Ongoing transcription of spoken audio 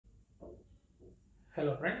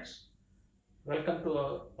Hello friends, welcome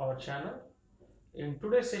to our channel. In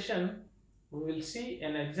today's session, we will see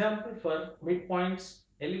an example for midpoints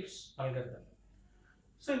ellipse algorithm.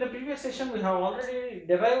 So in the previous session, we have already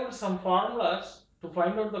derived some formulas to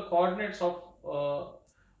find out the coordinates of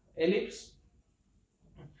ellipse.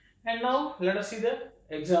 And now let us see the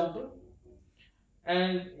example.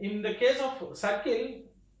 And in the case of circle,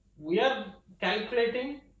 we are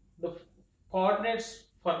calculating the coordinates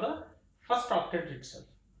for the first octet itself.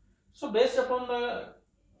 So based upon the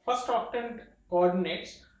first octet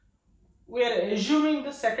coordinates, we are assuming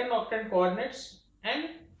the second octet coordinates and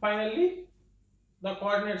finally the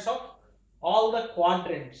coordinates of all the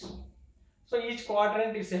quadrants. So each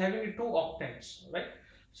quadrant is having two octants, right?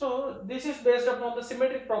 So this is based upon the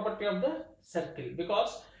symmetric property of the circle,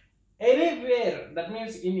 because anywhere, that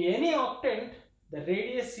means in any octant, the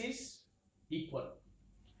radius is equal.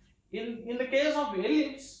 In the case of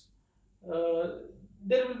ellipse,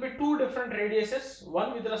 there will be two different radiuses,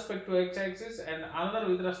 one with respect to x-axis and another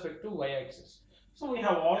with respect to y-axis. So we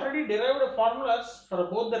have already derived formulas for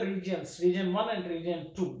both the regions, region 1 and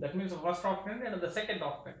region 2, that means the first octant and the second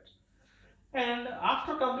octant. And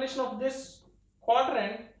after completion of this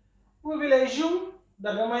quadrant, we will assume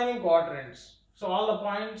the remaining quadrants. So all the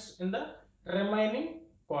points in the remaining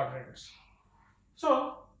quadrants.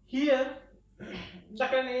 So here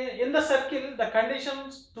in the circle, the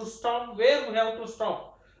conditions to stop, where we have to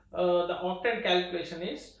stop the octant calculation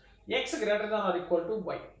is x greater than or equal to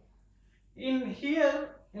y.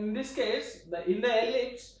 In this case, in the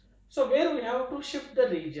ellipse, so where we have to shift the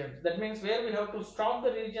regions, that means where we have to stop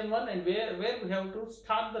the region 1 and where we have to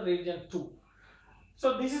start the region 2.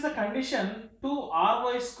 So this is the condition: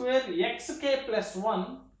 2ry square xk plus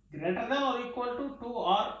 1 greater than or equal to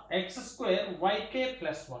 2rx square yk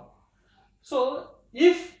plus 1. So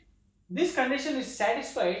if this condition is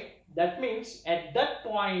satisfied, that means at that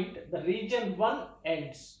point the region 1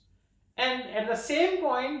 ends, and at the same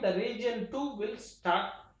point the region 2 will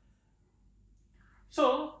start.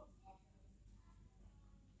 So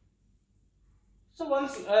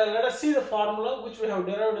once let us see the formula which we have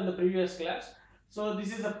derived in the previous class. So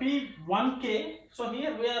this is the P1k. So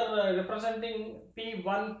here we are representing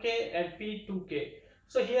P1k and P2k.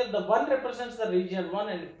 So here the 1 represents the region 1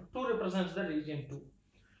 and 2 represents the region 2.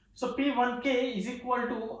 So P1k is equal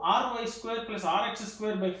to ry square plus rx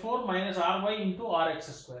square by 4 minus ry into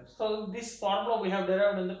rx square. So this formula we have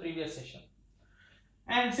derived in the previous session.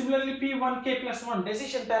 And similarly P1k plus 1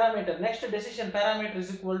 decision parameter, next decision parameter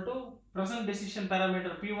is equal to present decision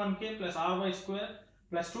parameter P1k plus ry square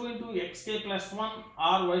plus 2 into xk plus 1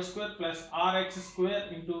 ry square plus rx square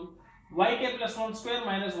into yk plus 1 square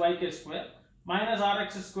minus yk square minus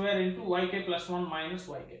rx square into yk plus 1 minus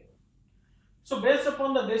yk. So based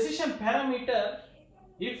upon the decision parameter,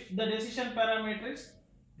 if the decision parameter is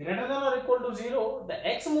greater than or equal to 0, the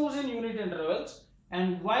x moves in unit intervals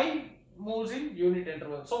and y moves in unit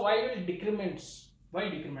intervals. So y will decrements. Why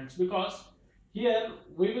decrements? Because here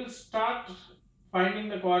we will start finding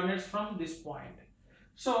the coordinates from this point.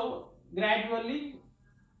 So gradually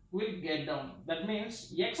we'll get down. That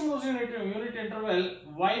means x moves in unit interval,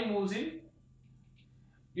 y moves in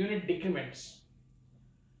unit decrements.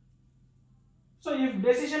 So if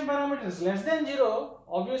decision parameter is less than 0,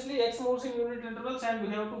 obviously x moves in unit intervals and we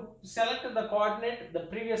have to select the coordinate, the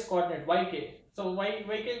previous coordinate yk. So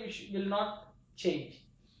yk will not change.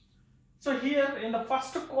 So here in the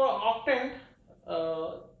first octant,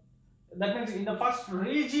 that means in the first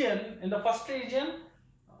region,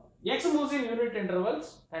 x moves in unit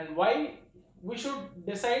intervals and y, we should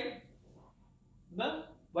decide the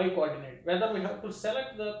y coordinate, whether we have to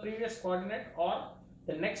select the previous coordinate or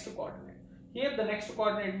the next coordinate. Here the next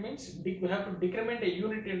coordinate means we have to decrement a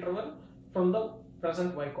unit interval from the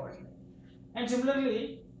present y coordinate. And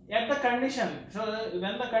similarly at the condition, so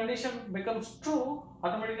when the condition becomes true,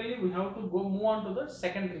 automatically we have to move on to the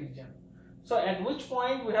second region. So at which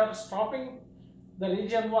point we are stopping the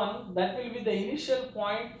region 1, that will be the initial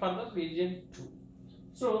point for the region 2.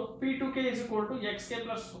 So P2k is equal to xk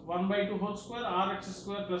plus 1 by 2 whole square rx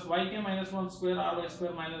square plus yk minus 1 square ry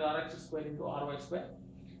square minus rx square into ry square.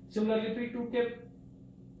 Similarly P2k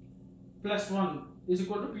plus 1 is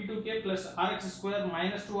equal to P2k plus rx square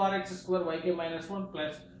minus 2rx square yk minus 1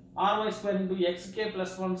 plus ry square into xk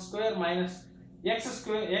plus 1 square minus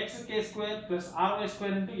xk square plus ry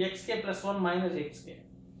square into xk plus 1 minus xk.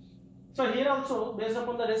 So here also, based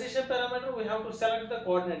upon the decision parameter, we have to select the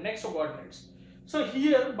coordinate, next coordinates. So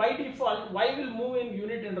here by default y will move in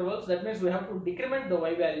unit intervals, that means we have to decrement the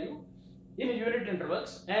y value in unit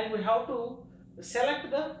intervals and we have to select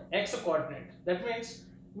the x coordinate. That means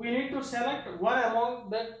we need to select one among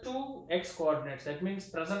the two x coordinates. That means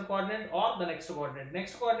present coordinate or the next coordinate.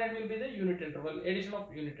 Next coordinate will be the unit interval, addition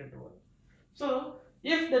of unit interval. So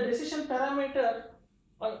if the decision parameter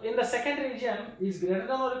in the second region is greater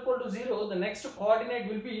than or equal to 0, the next coordinate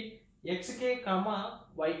will be xk comma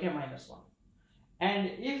yk minus 1.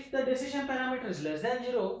 And if the decision parameter is less than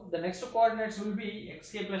 0, the next coordinates will be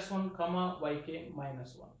xk plus 1 comma yk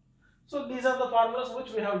minus 1. So these are the formulas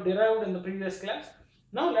which we have derived in the previous class.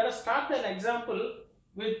 Now let us start an example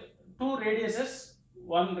with two radiuses.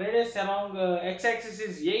 One radius along x-axis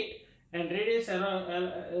is 8 and radius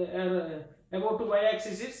about to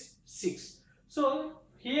y-axis is 6. So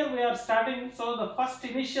here we are starting. So the first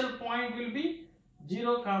initial point will be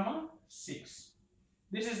 0 comma 6.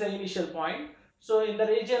 This is the initial point. So in the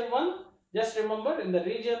region 1, just remember, in the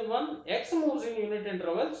region 1 x moves in unit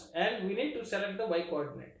intervals and we need to select the y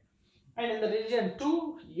coordinate. And in the region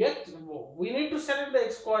 2, we need to select the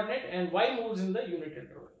x coordinate and y moves in the unit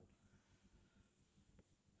interval.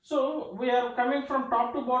 So we are coming from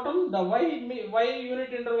top to bottom. The y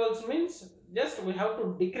unit intervals means just we have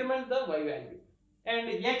to decrement the y value,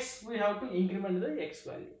 and x we have to increment the x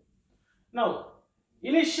value. Now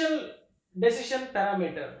initial decision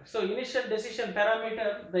parameter. So initial decision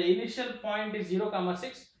parameter, the initial point is 0 comma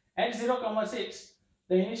 6. At 0 comma 6,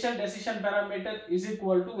 the initial decision parameter is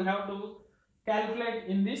equal to, we have to calculate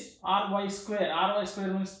in this ry square. Ry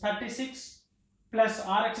square means 36 plus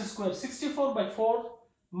rx square, 64 by 4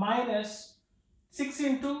 minus 6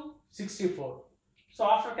 into 64. So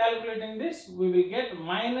after calculating this, we will get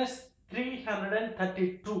minus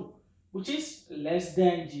 332, which is less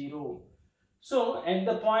than 0. So at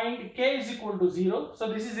the point k is equal to 0,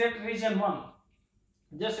 so this is at region 1.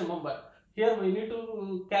 Just remember, here we need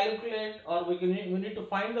to calculate, or we need to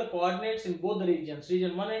find the coordinates in both the regions,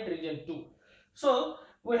 region 1 and region 2. So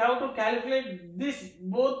we have to calculate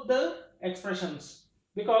both the expressions,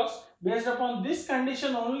 because based upon this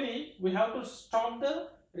condition only we have to stop the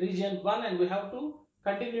region 1 and we have to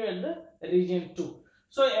continue at the region 2.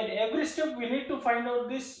 So at every step we need to find out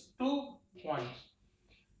these 2 points.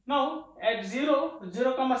 Now at 0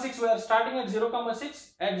 comma 6, we are starting at 0 comma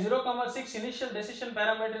 6. At 0 comma 6, initial decision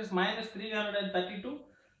parameter is minus 332,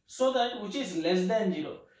 so that which is less than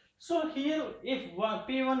 0. So here if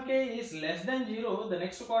p1k is less than 0, the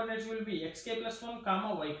next coordinates will be xk plus 1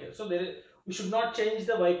 comma yk. So we should not change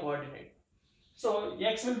the y coordinate. So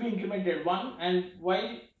x will be incremented 1 and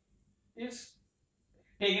y is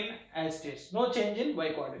taken as it is. No change in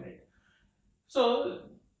y coordinate. So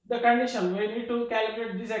the condition, we need to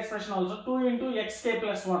calculate this expression also. 2 into xk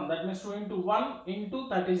plus 1, that means 2 into 1 into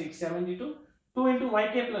 36, 72. 2 into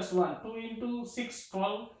yk plus 1, 2 into 6,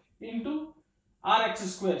 12 into rx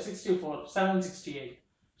square, 64, 768.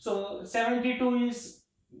 So 72 is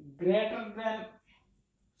greater than,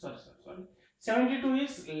 72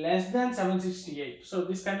 is less than 768. So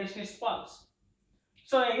this condition is false.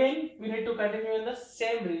 So again we need to continue in the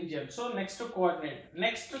same region. So next coordinate,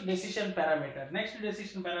 next decision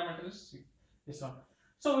parameter is this one.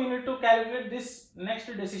 So we need to calculate this next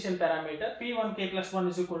decision parameter. p1k plus 1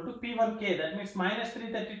 is equal to p1k, that means minus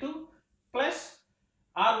 332 plus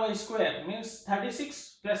ry square means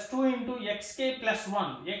 36 plus 2 into xk plus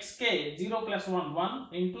 1, xk 0 plus 1, 1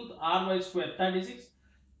 into ry square 36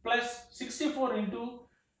 plus 64 into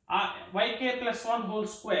yk plus 1 whole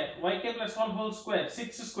square,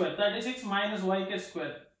 6 square, 36 minus yk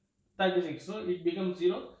square, 36. So it becomes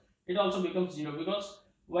 0. It also becomes 0 because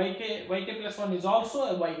yk plus 1 is also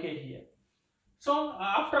a yk here. So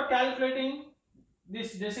after calculating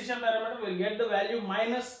this decision parameter, we will get the value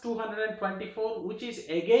minus 224, which is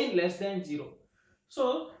again less than 0.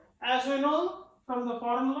 So as we know from the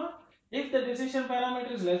formula, if the decision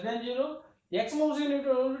parameter is less than 0, x moves in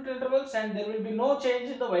unit intervals and there will be no change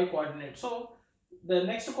in the y coordinate. So the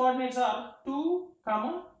next coordinates are 2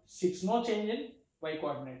 comma 6, no change in y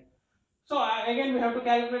coordinate. So again we have to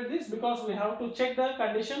calculate this because we have to check the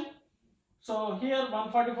condition. So here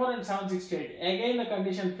 144 and 768, again the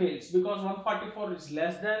condition fails because 144 is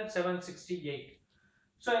less than 768.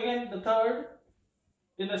 So again the third,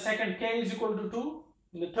 in the second k is equal to 2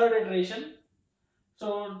 in the third iteration.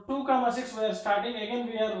 So 2 comma 6 we are starting. Again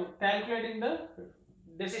we are calculating the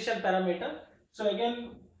decision parameter. So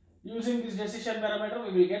again using this decision parameter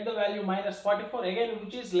we will get the value minus 44, again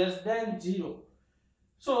which is less than 0.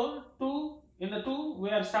 So in the 2 we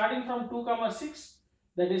are starting from 2 comma 6.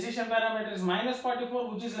 The decision parameter is minus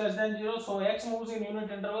 44, which is less than 0. So x moves in unit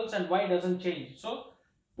intervals and y doesn't change. So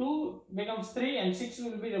 2 becomes 3 and 6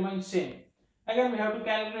 will be remain same. Again we have to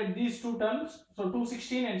calculate these two terms. So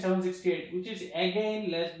 216 and 768, which is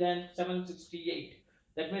again less than 768.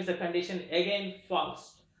 That means the condition again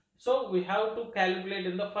false. So we have to calculate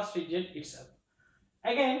in the first region itself.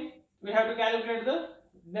 Again, we have to calculate the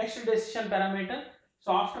next decision parameter.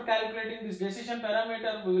 So after calculating this decision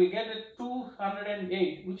parameter, we will get a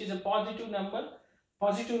 208, which is a positive number,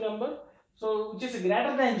 so which is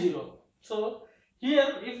greater than 0. So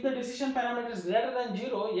here, if the decision parameter is greater than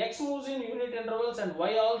 0, x moves in unit intervals and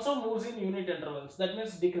y also moves in unit intervals. That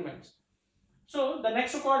means decrements. So the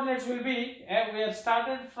next coordinates will be, we have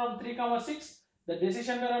started from 3, 6. The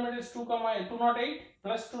decision parameter is 208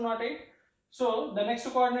 plus 208. So the next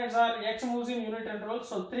coordinates are x moves in unit intervals,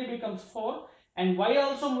 so 3 becomes 4, and y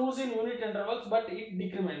also moves in unit intervals, but it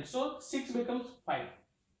decrements, so 6 becomes 5.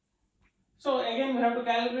 So again we have to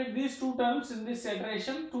calculate these two terms in this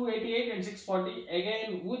iteration, 288 and 640,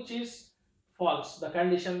 again which is false, the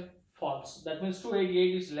condition false. That means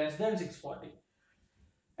 288 is less than 640.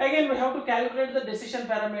 Again we have to calculate the decision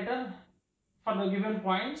parameter for the given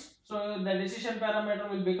points. So the decision parameter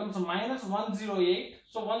will become minus 108.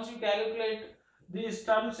 So once you calculate these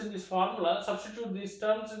terms in this formula, substitute these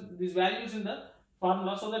terms, these values in the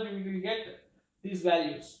formula, so that we will get these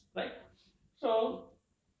values, right? So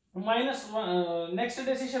next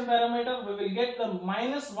decision parameter, we will get the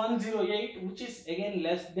minus 108, which is again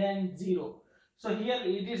less than 0. So here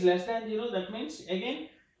it is less than 0. That means again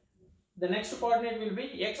the next coordinate will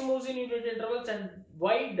be x moves in unit intervals and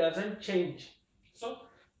y doesn't change. So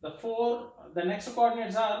the next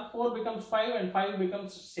coordinates are 4 becomes 5 and 5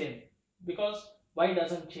 becomes same because y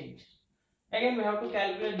doesn't change. Again we have to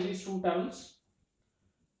calculate these two terms,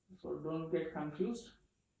 so don't get confused.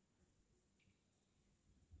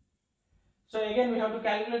 So again we have to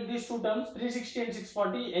calculate these two terms, 360 and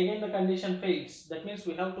 640. Again the condition fails. That means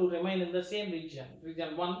we have to remain in the same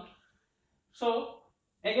region 1. So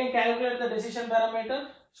again calculate the decision parameter.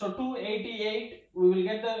 So 288, we will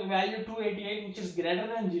get the value 288, which is greater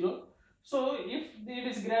than 0. So if it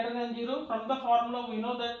is greater than 0, from the formula we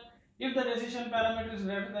know that if the decision parameter is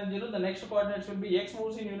greater than 0, the next coordinates will be x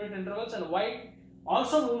moves in unit intervals and y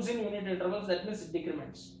also moves in unit intervals. That means it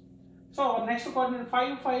decrements. So our next coordinate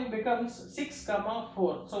 5 becomes 6,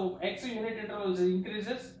 4. So x in unit intervals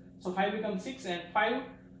increases. So 5 becomes 6 and 5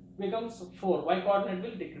 becomes 4. Y coordinate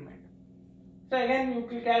will decrement. So again you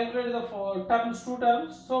will calculate the two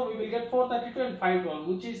terms. So we will get 432 and 512,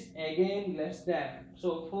 which is again less than.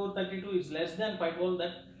 So 432 is less than 512.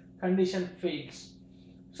 That condition fails.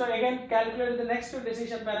 So again calculate the next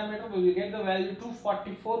decision parameter. We will get the value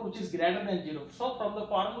 244, which is greater than 0. So from the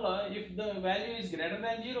formula, if the value is greater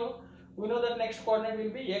than 0, we know that next coordinate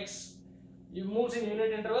will be x moves in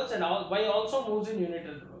unit intervals and y also moves in unit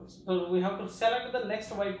intervals. So we have to select the next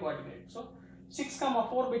y coordinate. So 6,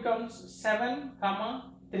 4 becomes 7,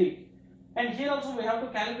 3. And here also we have to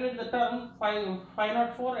calculate the term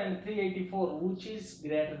 504 and 384, which is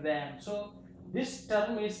greater than. So this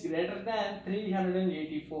term is greater than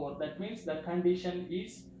 384. That means the condition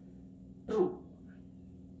is true.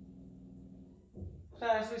 So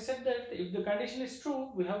as we said that if the condition is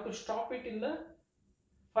true, we have to stop it in the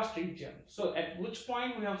first region. So at which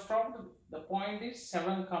point we have stopped? The point is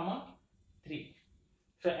 7, 3.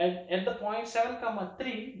 So at the point 7,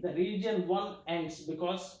 3, the region 1 ends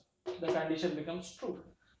because the condition becomes true.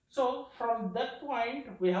 So from that point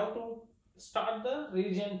we have to start the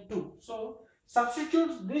region 2. So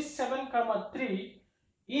substitute this 7, 3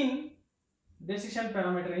 in decision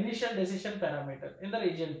parameter, initial decision parameter in the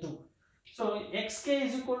region 2. So xk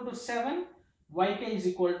is equal to 7, yk is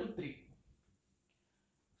equal to 3.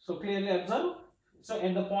 So clearly observe. So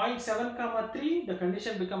at the point 7, 3, the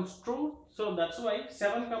condition becomes true. So that's why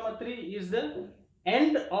 7, 3 is the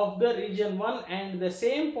end of the region 1 and the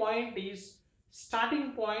same point is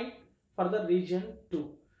starting point for the region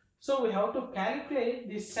 2. So we have to calculate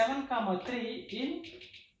this 7, 3 in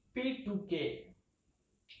P2K.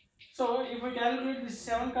 So if we calculate this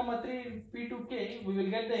 7, 3 in P2K, we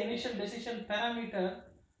will get the initial decision parameter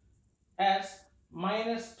as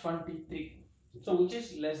minus 23. So which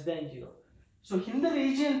is less than 0. So in the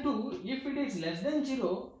region 2, if it is less than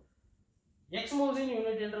 0, x moves in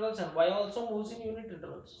unit intervals and y also moves in unit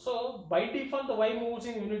intervals. So by default the y moves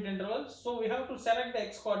in unit intervals. So we have to select the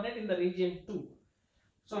x coordinate in the region 2.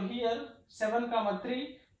 So here 7,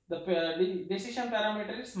 3, the decision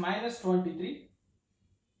parameter is minus 23,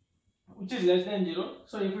 which is less than 0.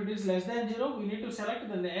 So if it is less than 0, we need to select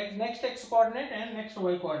the next x coordinate and next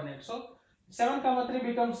y coordinate. So 7, 3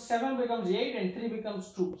 becomes 7 becomes 8 and 3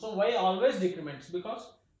 becomes 2. So y always decrements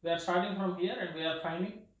because we are starting from here and we are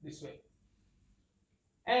finding this way.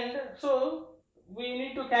 And so we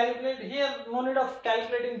need to calculate here, no need of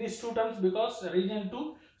calculating these two terms because region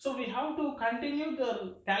 2. So we have to continue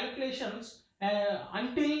the calculations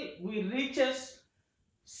until we reaches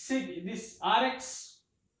this Rx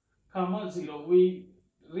comma 0, we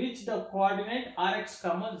reach the coordinate Rx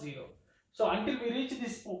comma 0. So until we reach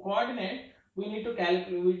this coordinate, we need to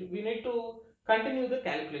calculate, we need to continue the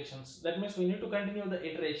calculations. That means we need to continue the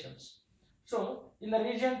iterations. So in the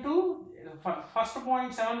region 2, first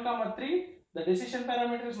point 7 comma 3, the decision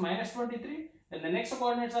parameter is minus 23, and the next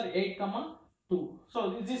coordinates are 8 comma 2.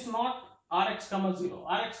 So this is not Rx comma 0.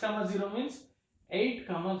 Rx comma 0 means 8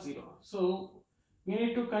 comma 0. So we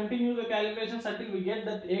need to continue the calculations until we get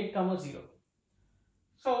that 8 comma 0.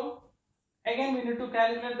 So again we need to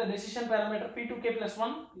calculate the decision parameter p2k plus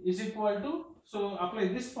 1 is equal to, so apply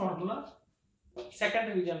this formula,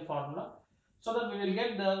 second region formula, so that we will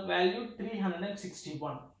get the value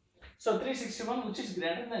 361. So 361, which is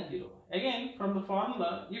greater than 0. Again from the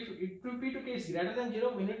formula, if p2k is greater than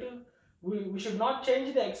 0, we need to, we should not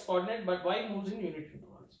change the x coordinate, but y moves in unit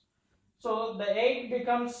intervals. So the 8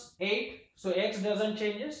 becomes 8, so x doesn't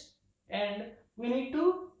changes, and we need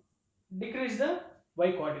to decrease the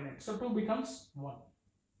y coordinate, so 2 becomes 1.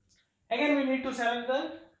 Again we need to select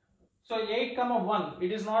the, so 8 comma 1,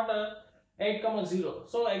 it is not a 8 comma 0,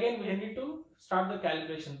 so again we need to start the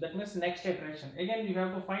calculation. That means next iteration, again you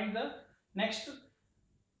have to find the next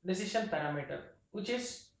decision parameter, which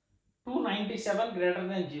is 297 greater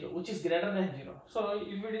than 0, which is greater than 0. So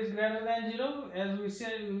if it is greater than 0, as we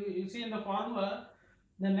see in the formula,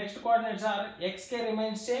 the next coordinates are xk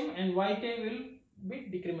remains same and yk will be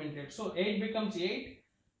decremented. So 8 becomes 8,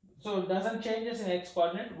 so it doesn't changes in x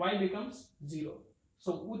coordinate, y becomes 0.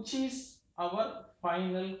 So which is our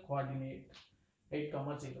final coordinate, 8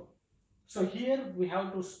 comma 0. So here we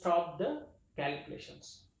have to stop the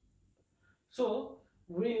calculations. So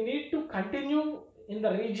we need to continue in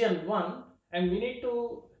the region 1, and we need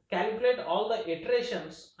to calculate all the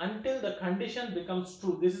iterations until the condition becomes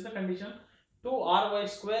true. This is the condition, 2ry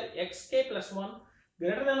square xk plus 1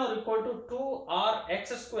 greater than or equal to 2rx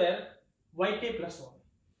square yk plus 1.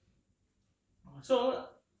 So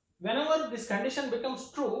whenever this condition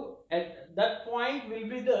becomes true, at that point will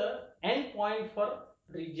be the end point for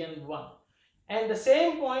region 1, and the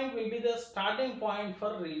same point will be the starting point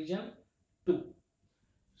for region 2.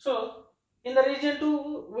 So in the region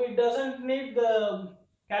 2, we doesn't need the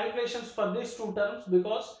calculations for these two terms,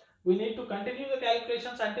 because we need to continue the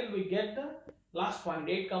calculations until we get the last point,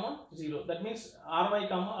 8 comma 0. That means ry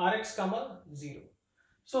comma rx comma 0.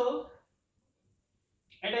 So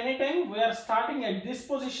at any time we are starting at this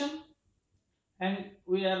position and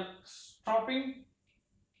we are stopping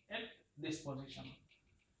at this position.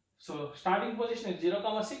 So starting position is 0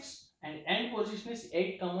 comma 6 and end position is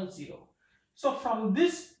 8 comma 0. So from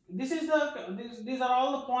this is the these are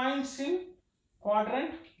all the points in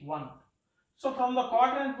quadrant 1. So from the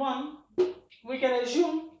quadrant 1, we can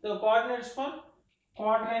assume the coordinates for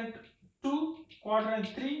quadrant 2, quadrant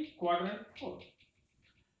 3, quadrant 4.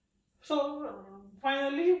 So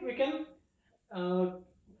finally we can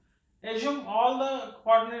assume all the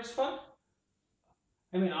coordinates for,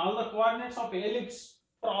 all the coordinates of ellipse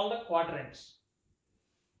for all the quadrants.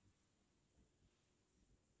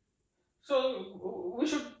 So we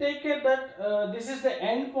should take care that this is the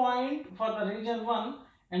end point for the region 1,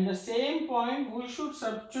 and the same point we should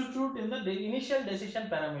substitute in the initial decision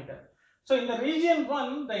parameter. So in the region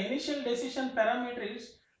 1, the initial decision parameter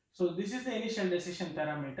is, so this is the initial decision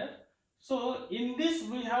parameter. So in this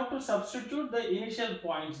we have to substitute the initial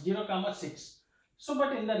points 0 comma 6. So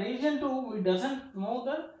but in the region 2 we doesn't know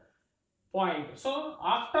the point. So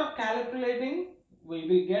after calculating we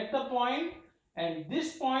will get the point, and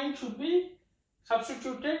this point should be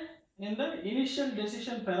substituted in the initial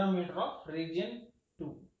decision parameter of region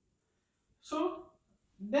 2. So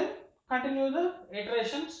then continue the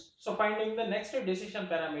iterations, so finding the next decision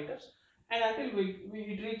parameters, and until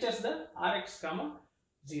it reaches the rx comma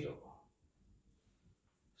 0.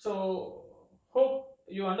 So hope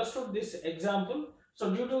you understood this example.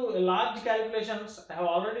 So due to large calculations, I have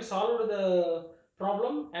already solved the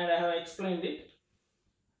problem and I have explained it.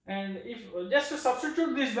 And if just to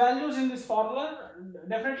substitute these values in this formula,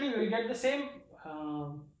 definitely we will get the same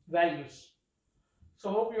values. So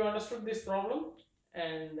hope you understood this problem,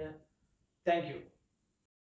 and thank you.